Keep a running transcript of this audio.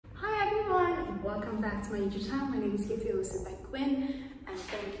welcome back to my YouTube channel. My name is Gifty Owusu-Bekoe, and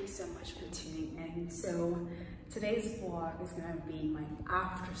thank you so much for tuning in. So today's vlog is gonna be my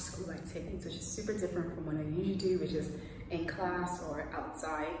after school activities, which is super different from what I usually do, which is in class or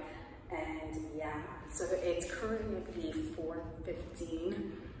outside. And yeah, so it's currently, I believe,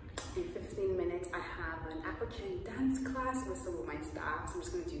 4:15. In 15 minutes, I have an African dance class with some of my staff. So I'm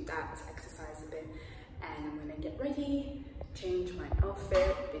just gonna do that to exercise a bit, and I'm gonna get ready, change my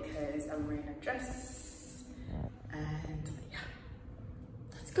outfit because I'm wearing a dress, and yeah,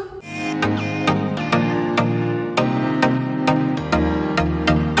 let's go.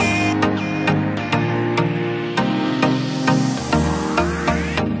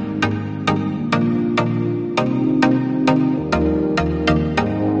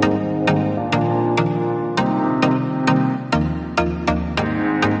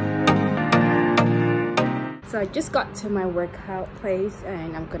 So I just got to my workout place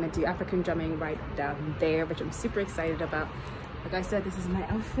and I'm gonna do African drumming right down there, which I'm super excited about. Like I said, this is my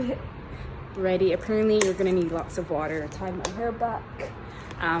outfit ready. Apparently you're gonna need lots of water. Tie my hair back.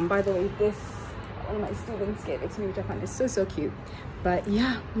 By the way, this one of my students gave it to me, which I find is so cute. But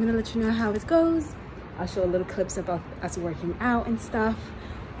yeah, I'm gonna let you know how it goes. I'll show a little clips about us working out and stuff.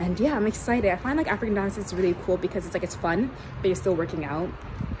 And yeah, I'm excited. I find like African dance is really cool because it's like it's fun, but you're still working out.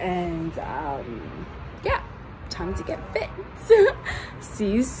 And yeah, time to get fit. See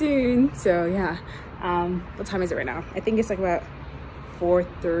you soon. So yeah, what time is it right now? I think it's like about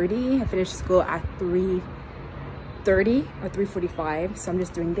 4:30. I finished school at 3:30 or 3:45. So I'm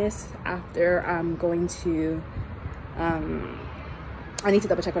just doing this after I'm going to I need to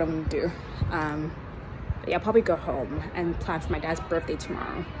double check what I'm gonna do. But yeah, I'll probably go home and plan for my dad's birthday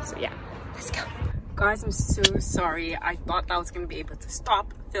tomorrow. So yeah, let's go. Guys, I'm so sorry. I thought that I was gonna be able to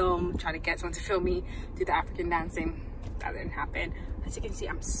stop, film, try to get someone to film me do the African dancing. That didn't happen. As you can see,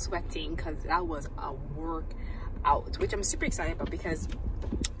 I'm sweating because that was a workout, which I'm super excited about because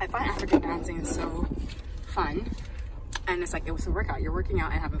I find African dancing is so fun, and it's like it was a workout. You're working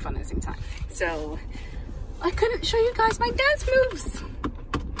out and having fun at the same time. So I couldn't show you guys my dance moves.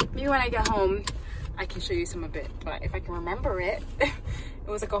 Maybe when I get home I can show you some of it, but if I can remember it. It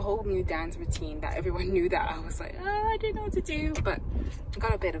was like a whole new dance routine that everyone knew that I was like, oh, I didn't know what to do, but I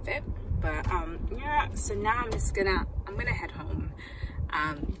got a bit of it. But yeah, so now I'm gonna head home.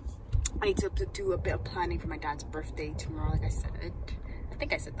 I need to do a bit of planning for my dad's birthday tomorrow, like I said. I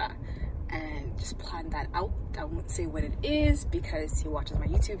think I said that. And just plan that out. I won't say what it is because he watches my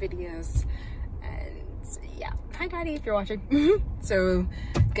YouTube videos. And yeah, hi daddy if you're watching. So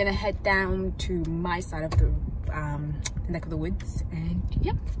gonna head down to my side of the neck of the woods, and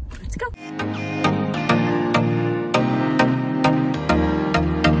yep, let's go.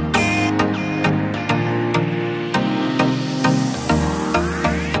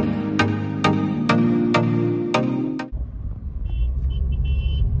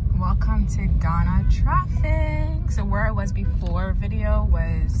 Welcome to Ghana traffic. So where I was before video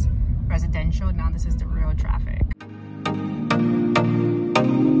was residential, now this is the real traffic.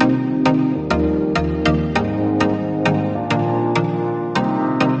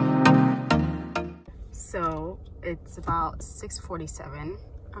 So it's about 6:47.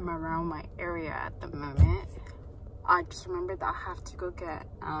 I'm around my area at the moment. I just remembered that I have to go get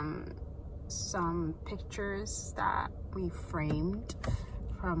some pictures that we framed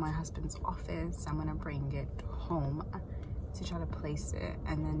from my husband's office. I'm gonna bring it home to try to place it,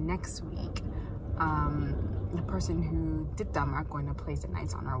 and then next week the person who did them are going to place it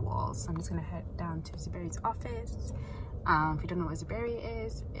nice on our walls. So I'm just gonna head down to ZUBERI's office. If you don't know what ZUBERI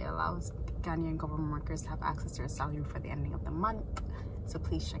is, it allows Ghanaian government workers to have access to their salary for the ending of the month. So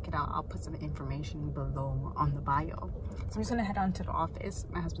please check it out. I'll put some information below on the bio. So I'm just gonna head on to the office,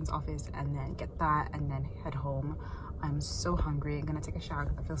 my husband's office, and then get that and then head home. I'm so hungry. I'm gonna take a shower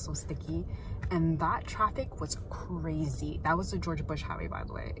because I feel so sticky. And that traffic was crazy. That was the George Bush highway, by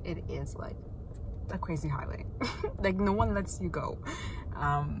the way. It is like a crazy highway. Like no one lets you go.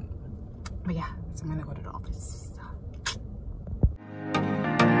 But yeah, so I'm gonna go to the office.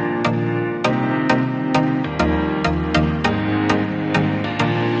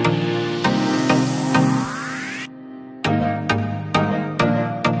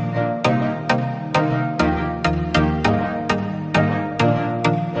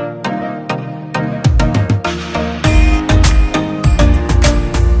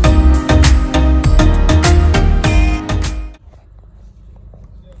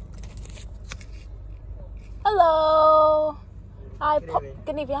 Hello. Hi,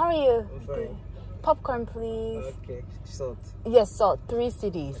 good evening. How are you? I'm fine. Popcorn, please. Okay. Salt. Yes, salt. 3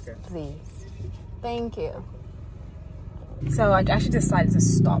 CDs, please. Thank you. So I actually decided to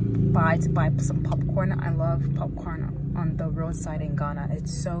stop by to buy some popcorn. I love popcorn on the roadside in Ghana.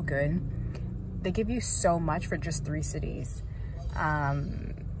 It's so good. They give you so much for just 3 cities.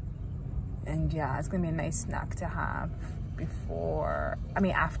 And yeah, it's gonna be a nice snack to have before,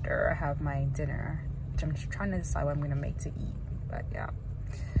 after I have my dinner, which I'm just trying to decide what I'm gonna make to eat. But yeah.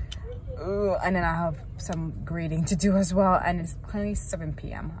 Ooh, and then I have some grading to do as well, and it's currently 7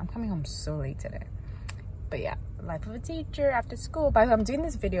 p.m. I'm coming home so late today. But yeah, life of a teacher after school. By the way, I'm doing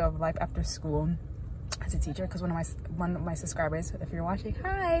this video of life after school as a teacher because one of my subscribers, if you're watching,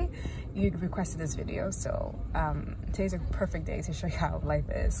 hi, you requested this video. So today's a perfect day to show you how life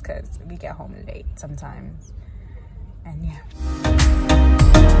is, because we get home late sometimes. And yeah.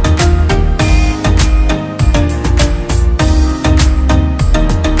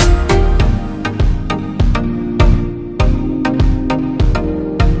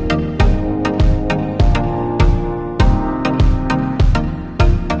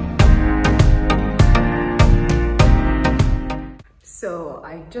 So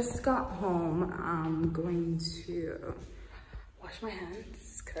I just got home. I'm going to wash my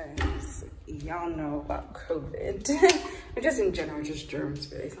hands because y'all know about COVID. But just in general, just germs,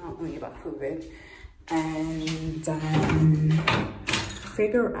 but it's not only about COVID. And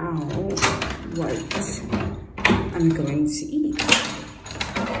figure out what I'm going to eat.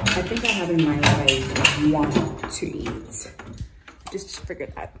 I think I have in my life want to eat. Just figure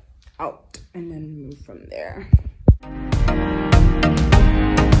that out and then move from there.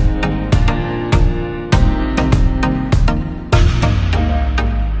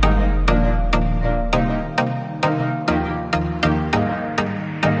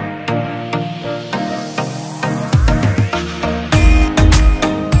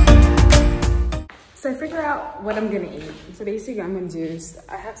 So I figure out what I'm gonna eat. So basically what I'm gonna do is,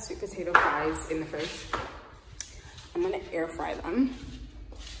 I have sweet potato fries in the fridge. I'm gonna air fry them.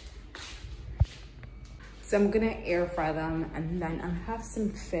 So I'm gonna air fry them, and then I have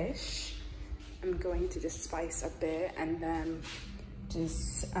some fish. I'm going to just spice a bit and then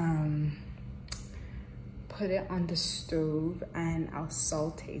just put it on the stove, and I'll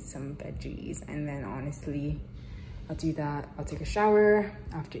saute some veggies, and then honestly, I'll do that. I'll take a shower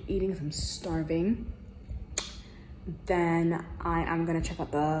after eating because I'm starving. Then I am gonna check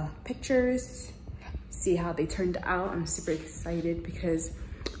out the pictures, see how they turned out. I'm super excited because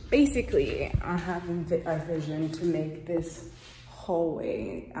basically I have a vision to make this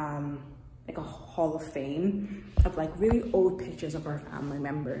hallway like a hall of fame of like really old pictures of our family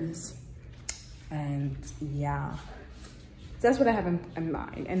members. And yeah, so that's what I have in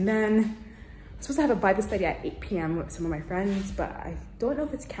mind. And then I'm supposed to have a Bible study at 8 p.m. with some of my friends, but I don't know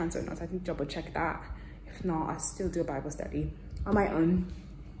if it's canceled or not, so I think double check that. If not, I'll still do a Bible study on my own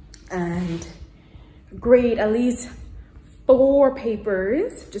and grade at least 4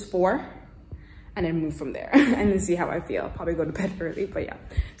 papers, just 4, and then move from there and then see how I feel. Probably go to bed early, but yeah.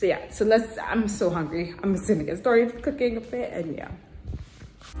 So I'm so hungry. I'm just gonna get started cooking a bit, and yeah.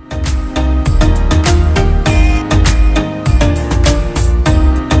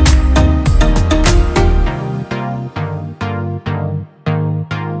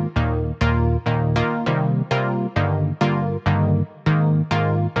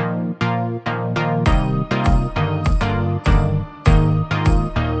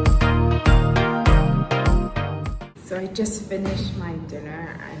 So I just finished my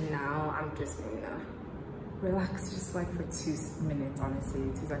dinner, and now I'm just gonna relax just like for 2 minutes, honestly.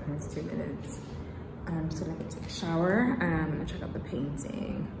 2 seconds, 2 minutes. I'm just gonna take a shower, and I'm gonna check out the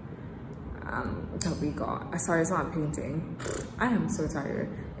painting that we got. Sorry, it's not a painting. I am so tired.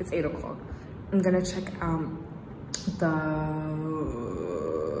 It's 8 o'clock. I'm gonna check out the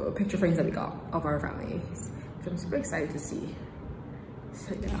picture frames that we got of our families, which I'm super excited to see.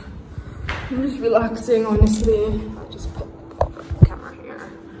 So yeah. I'm just relaxing, honestly. I'll just put the camera here.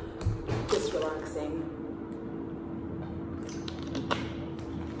 Just relaxing.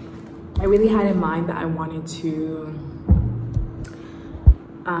 I really had in mind that I wanted to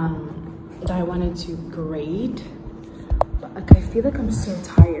grade, but like, I feel like I'm so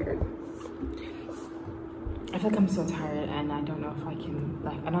tired. I feel like I'm so tired, and I don't know if I can,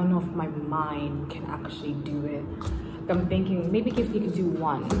 I don't know if my mind can actually do it. I'm thinking maybe Gifty could do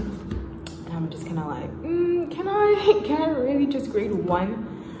 1. I'm just kind of like, can I really just grade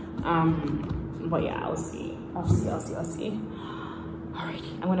 1? But yeah, I'll see.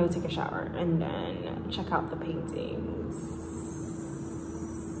 Alrighty, I'm gonna go take a shower and then check out the paintings.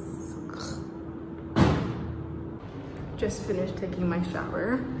 Just finished taking my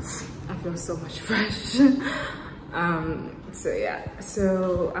shower. I feel so much fresh. So yeah,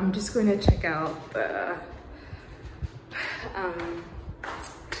 so I'm just going to check out the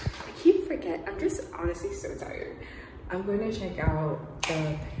forget, I'm just honestly so tired. I'm going to check out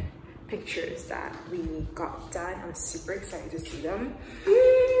the pictures that we got done. I'm super excited to see them.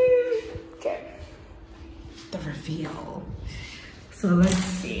 Okay, the reveal. So let's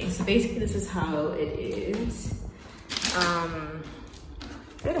see. So basically this is how it is. I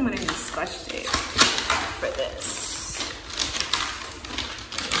think I'm gonna use Scotch tape for this.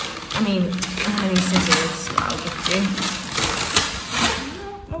 I mean, I'm gonna use scissors as well, Gifty.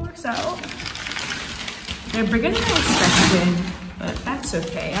 It works out. They're bigger than I expected, but that's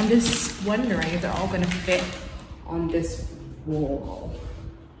okay. I'm just wondering if they're all gonna fit on this wall.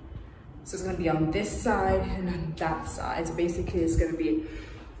 So it's gonna be on this side and on that side. So basically it's gonna be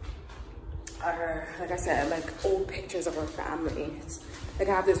our, like I said, like old pictures of our family. Like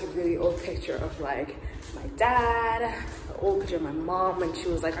I have this really old picture of like my dad, an old picture of my mom when she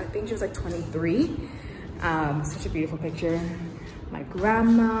was like, I think she was like 23. Such a beautiful picture. My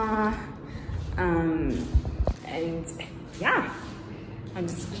grandma, and yeah, I'm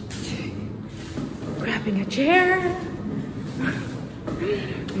just grabbing a chair.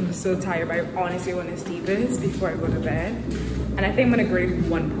 I'm so tired, but I honestly want to see this before I go to bed. And I think I'm gonna grade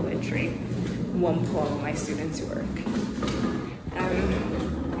one poetry, one poem of my students' work.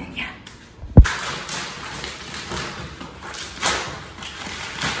 Yeah.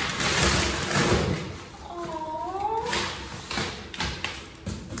 Aww.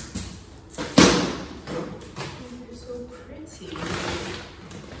 You're so pretty.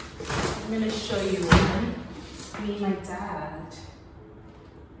 I'm gonna show you one. Me and my dad.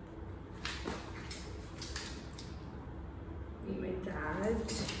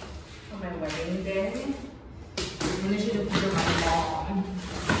 On my wedding day. I'm gonna show you a picture of my mom.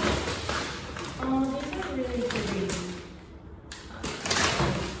 Oh, these are really pretty.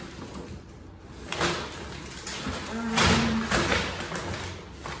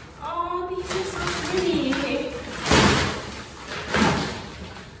 Oh, these are so pretty.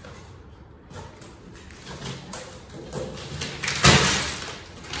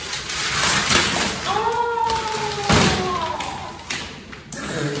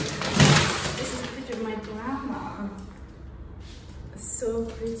 So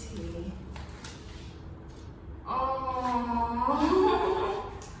pretty. Oh.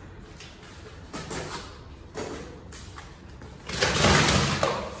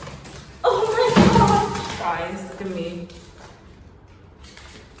 Oh my god. Guys, look at me.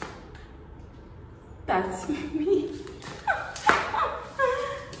 That's me.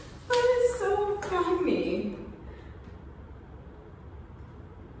 That is so funny.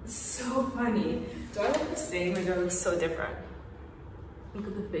 So funny. Do I look the same or do I look so different? Look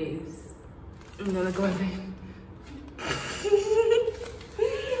at the face. I'm gonna look at my face.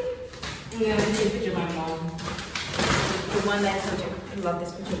 I'm gonna take a picture of my mom. The one that I told you. I love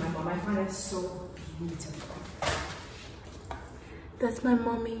this picture of my mom. I find it so beautiful. That's my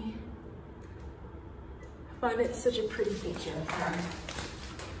mommy. I find it such a pretty picture of her.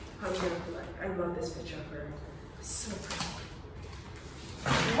 How beautiful. I love this picture of her. So pretty.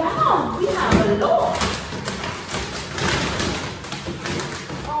 Wow, we have a lot.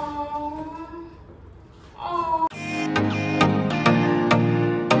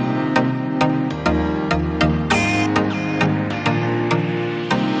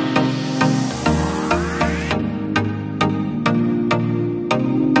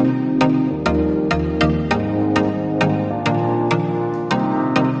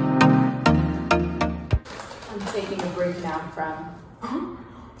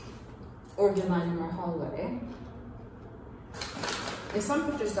 Organizing my hallway. There's some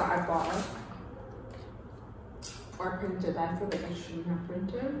pictures that I bought or printed that I feel like I shouldn't have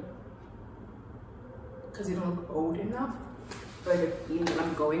printed because they don't look old enough for the theme that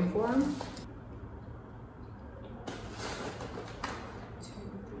I'm going for. 2,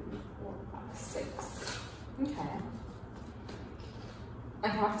 3, 4, 5, 6. Okay. I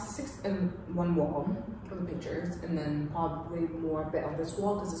have 6 in one wall for the pictures, and then probably more a bit on this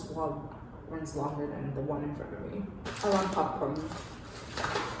wall because this wall runs longer than the one in front of me. I love popcorn.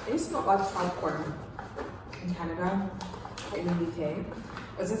 I used to not like popcorn in Canada, in the UK.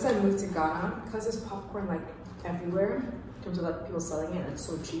 But since I moved to Ghana, because there's popcorn like everywhere, in terms of like people selling it, and it's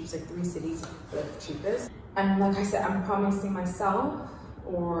so cheap. It's like 3 cities like the cheapest. And like I said, I'm promising myself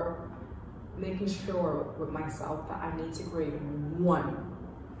or making sure with myself that I need to grade one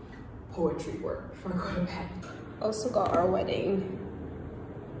poetry work before I go to bed. Also got our wedding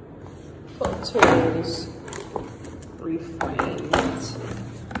photos reframed.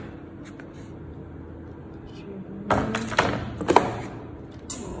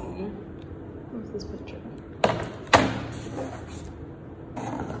 Where's this picture?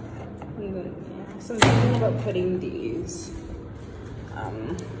 So I'm thinking about putting these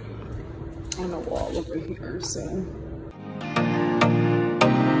on the wall over here, so.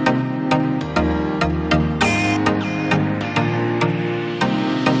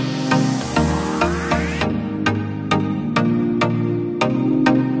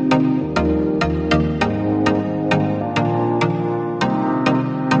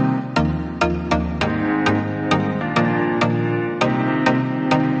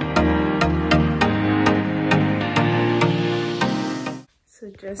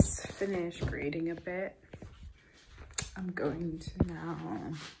 Just finished grading a bit. I'm going to now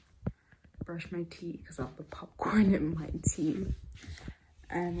brush my teeth because I have the popcorn in my teeth.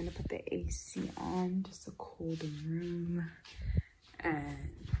 I'm gonna put the AC on just to cool the room. And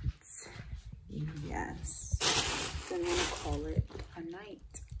yes, then I'm gonna call it a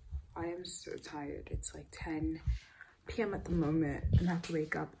night. I am so tired. It's like 10 p.m. at the moment, and I have to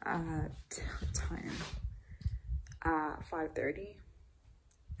wake up at what time? 5:30.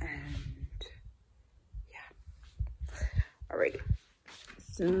 And yeah, all right,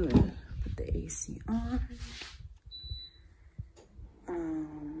 so put the AC on.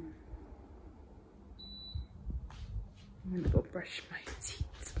 I'm gonna go brush my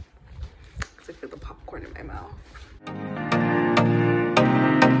teeth because I feel the popcorn in my mouth.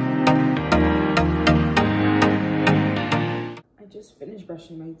 I just finished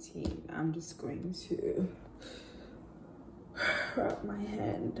brushing my teeth. I'm just going to wrap my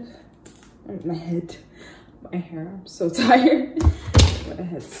hair. I'm so tired. With a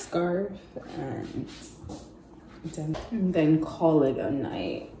headscarf and then call it a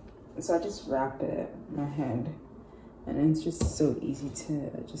night. So I just wrap it my head, and it's just so easy to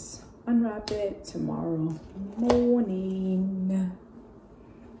just unwrap it tomorrow morning.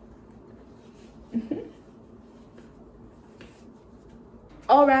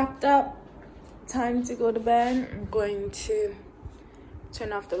 All wrapped up. Time to go to bed. I'm going to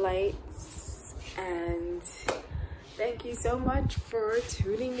turn off the lights, and thank you so much for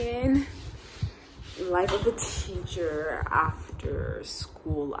tuning in. Life of a teacher after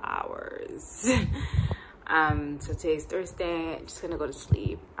school hours. So today's Thursday. I'm just gonna go to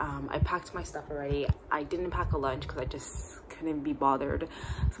sleep. I packed my stuff already. I didn't pack a lunch because I just couldn't be bothered,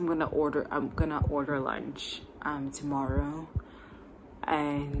 so I'm gonna order lunch tomorrow.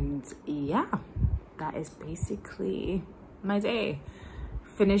 And yeah, that is basically my day.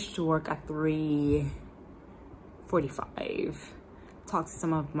 Finished work at 3:45. Talked to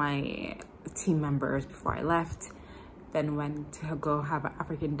some of my team members before I left. Then went to go have an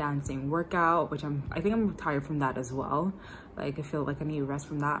African dancing workout, which I think I'm tired from that as well. Like I feel like I need rest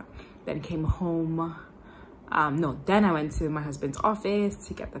from that. Then came home. Then I went to my husband's office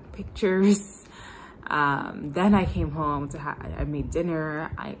to get the pictures. Then I came home I made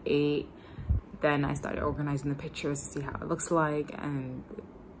dinner, I ate, then I started organizing the pictures to see how it looks like, and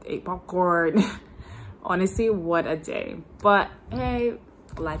ate popcorn. Honestly, what a day. But hey,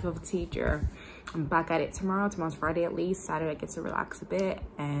 life of a teacher. I'm back at it tomorrow. Tomorrow's Friday at least. Saturday I get to relax a bit.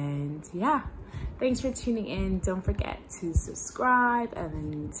 And yeah, thanks for tuning in. Don't forget to subscribe,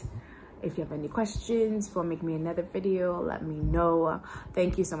 and if you have any questions, if you want to make me another video, let me know.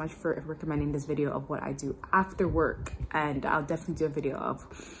 Thank you so much for recommending this video of what I do after work. And I'll definitely do a video of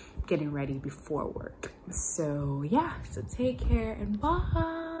getting ready before work. So yeah, so take care and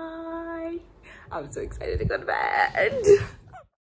bye. I'm so excited to go to bed.